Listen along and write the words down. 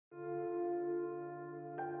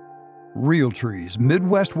Realtree's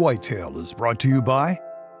Midwest Whitetail is brought to you by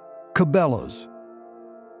Cabela's,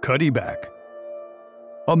 Cuddyback,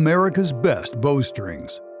 America's Best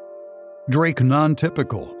Bowstrings, Drake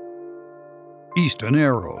Non-Typical, Easton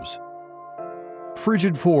Arrows,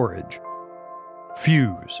 Frigid Forage,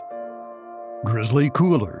 Fuse, Grizzly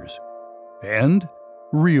Coolers, and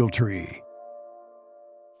Realtree.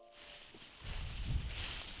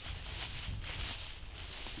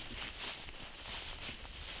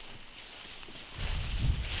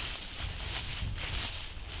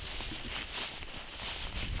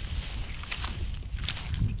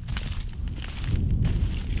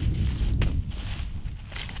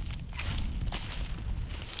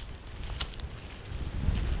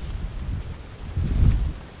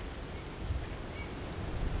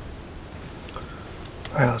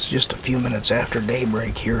 Well, it's just a few minutes after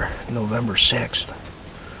daybreak here, November 6th.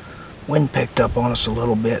 Wind picked up on us a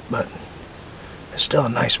little bit, but it's still a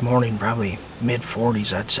nice morning, probably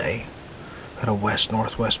mid-40s, I'd say, at a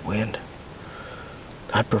west-northwest wind.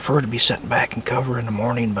 I'd prefer to be sitting back in cover in the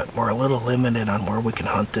morning, but we're a little limited on where we can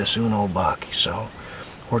hunt this Uno buck, so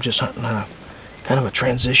we're just hunting a kind of a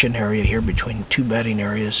transition area here between two bedding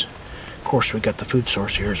areas. Of course, we got the food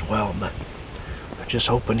source here as well, but just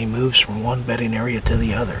hoping he moves from one bedding area to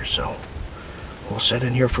the other, so we'll sit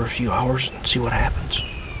in here for a few hours and see what happens.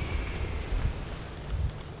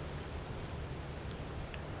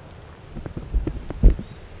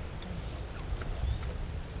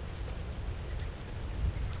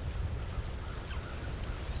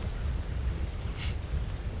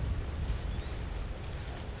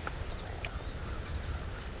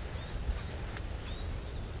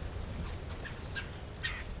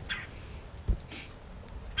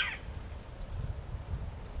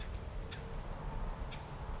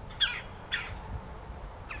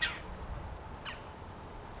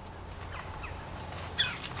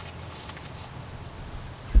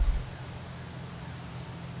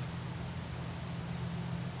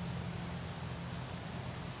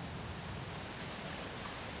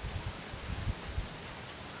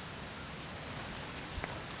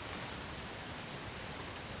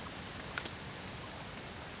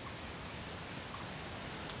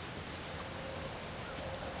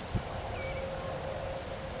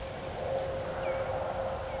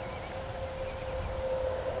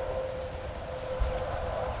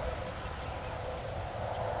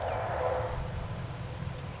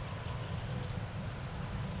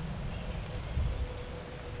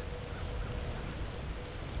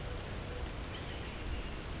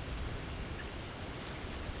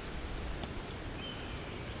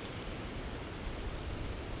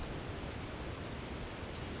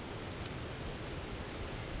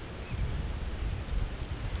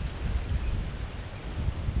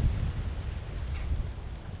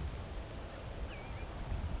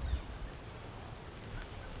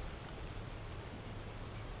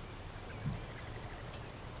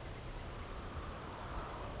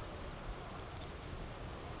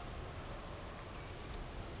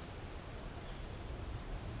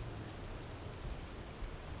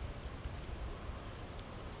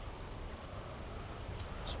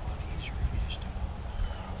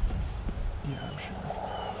 Yeah, I'm sure.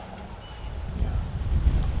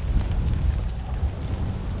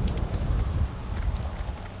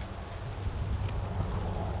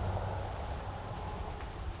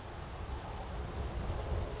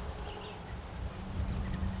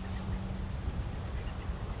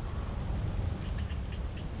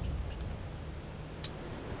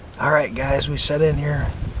 Alright guys, we set in here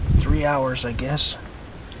 3 hours, I guess.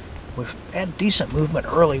 We've had decent movement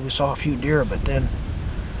early. We saw a few deer, but then,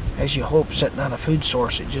 as you hope, sitting on a food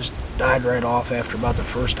source, it just died right off after about the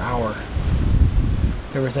first hour.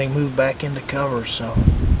 Everything moved back into cover, so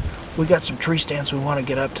we got some tree stands we want to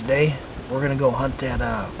get up today. We're going to go hunt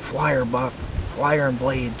that flyer buck, flyer and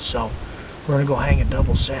blade, so we're going to go hang a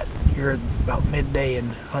double set here about midday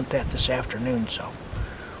and hunt that this afternoon, so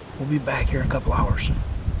we'll be back here in a couple hours.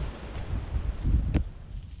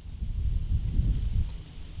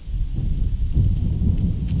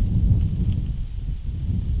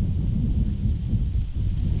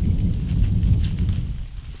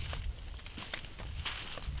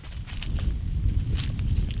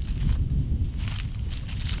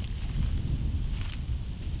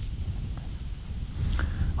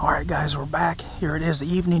 Alright guys, we're back. Here it is, the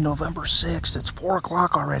evening, November 6th. It's 4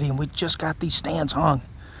 o'clock already and we just got these stands hung.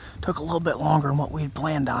 Took a little bit longer than what we had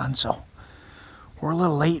planned on, so we're a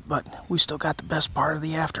little late, but we still got the best part of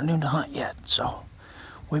the afternoon to hunt yet. So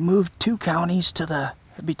we moved 2 counties to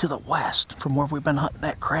the west from where we've been hunting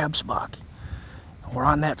that crabs buck. We're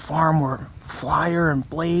on that farm where Flyer and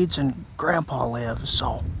Blades and Grandpa live,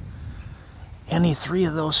 so Any three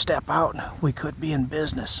of those step out, we could be in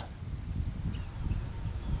business.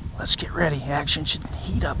 Let's get ready. Action should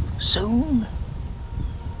heat up soon.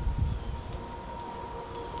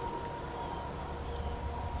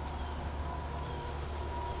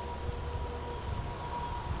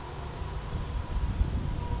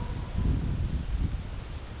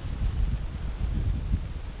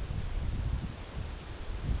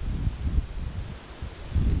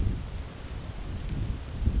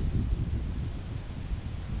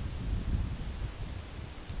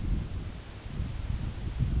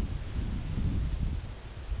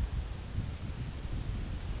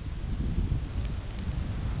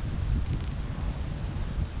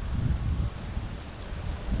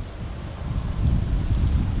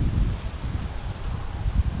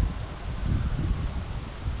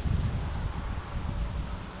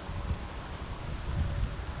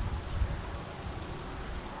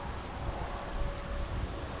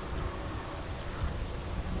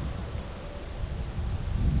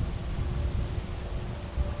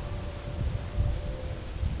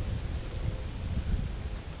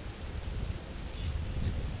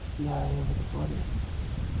 Yeah, with the buddy.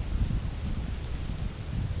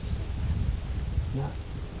 Yeah.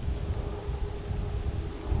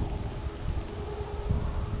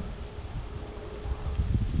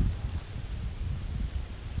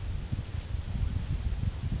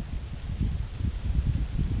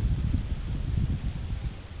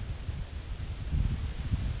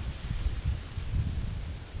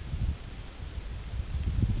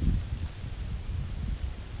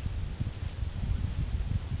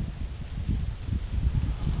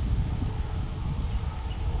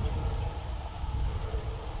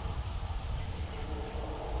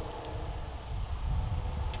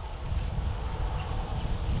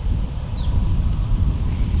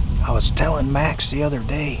 I was telling Max the other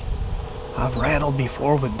day, I've rattled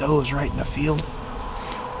before with does right in the field.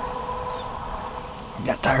 I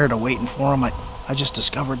got tired of waiting for them. I just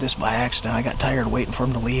discovered this by accident. I got tired of waiting for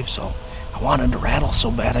them to leave, so I wanted to rattle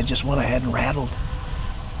so bad I just went ahead and rattled.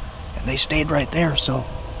 And they stayed right there, so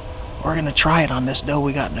we're gonna try it on this doe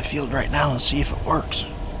we got in the field right now and see if it works.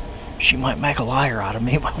 She might make a liar out of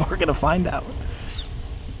me, but we're gonna find out.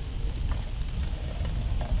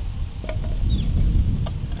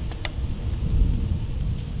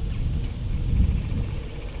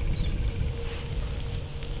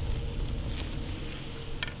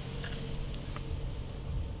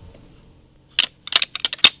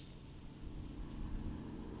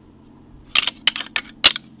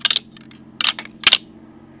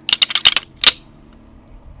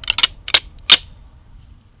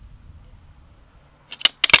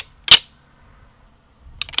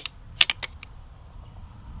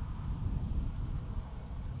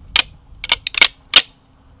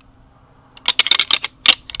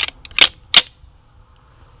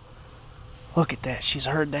 Look at that. She's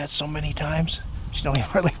heard that so many times. She don't even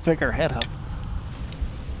hardly pick her head up.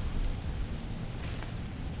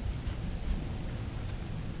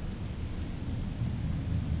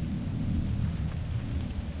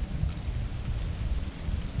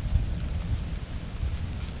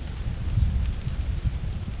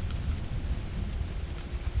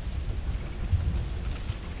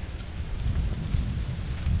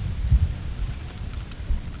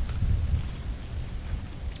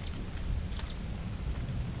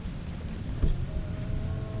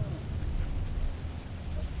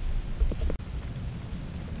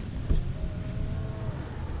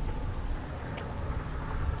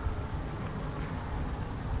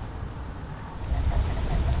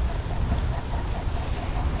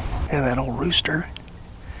 Hear that old rooster?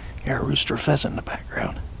 Hear a rooster pheasant in the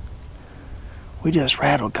background. We just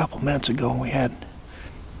rattled a couple minutes ago and we had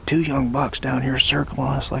two young bucks down here circling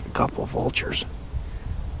us like a couple of vultures.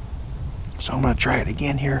 So I'm gonna try it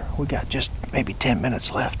again here. We got just maybe 10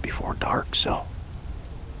 minutes left before dark, so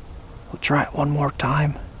we'll try it one more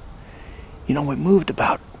time. You know, we moved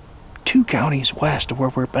about 2 counties west of where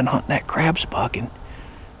we've been hunting that crabs buck, and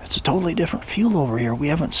it's a totally different feel over here. We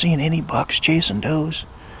haven't seen any bucks chasing does.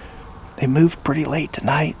 They moved pretty late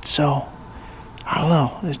tonight, so I don't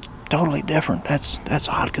know. It's totally different. That's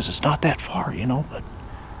odd because it's not that far, you know, but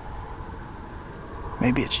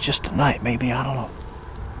maybe it's just tonight. Maybe, I don't know.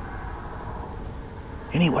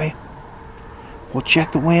 Anyway, we'll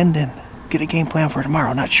check the wind and get a game plan for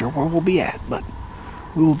tomorrow. Not sure where we'll be at, but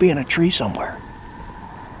we will be in a tree somewhere.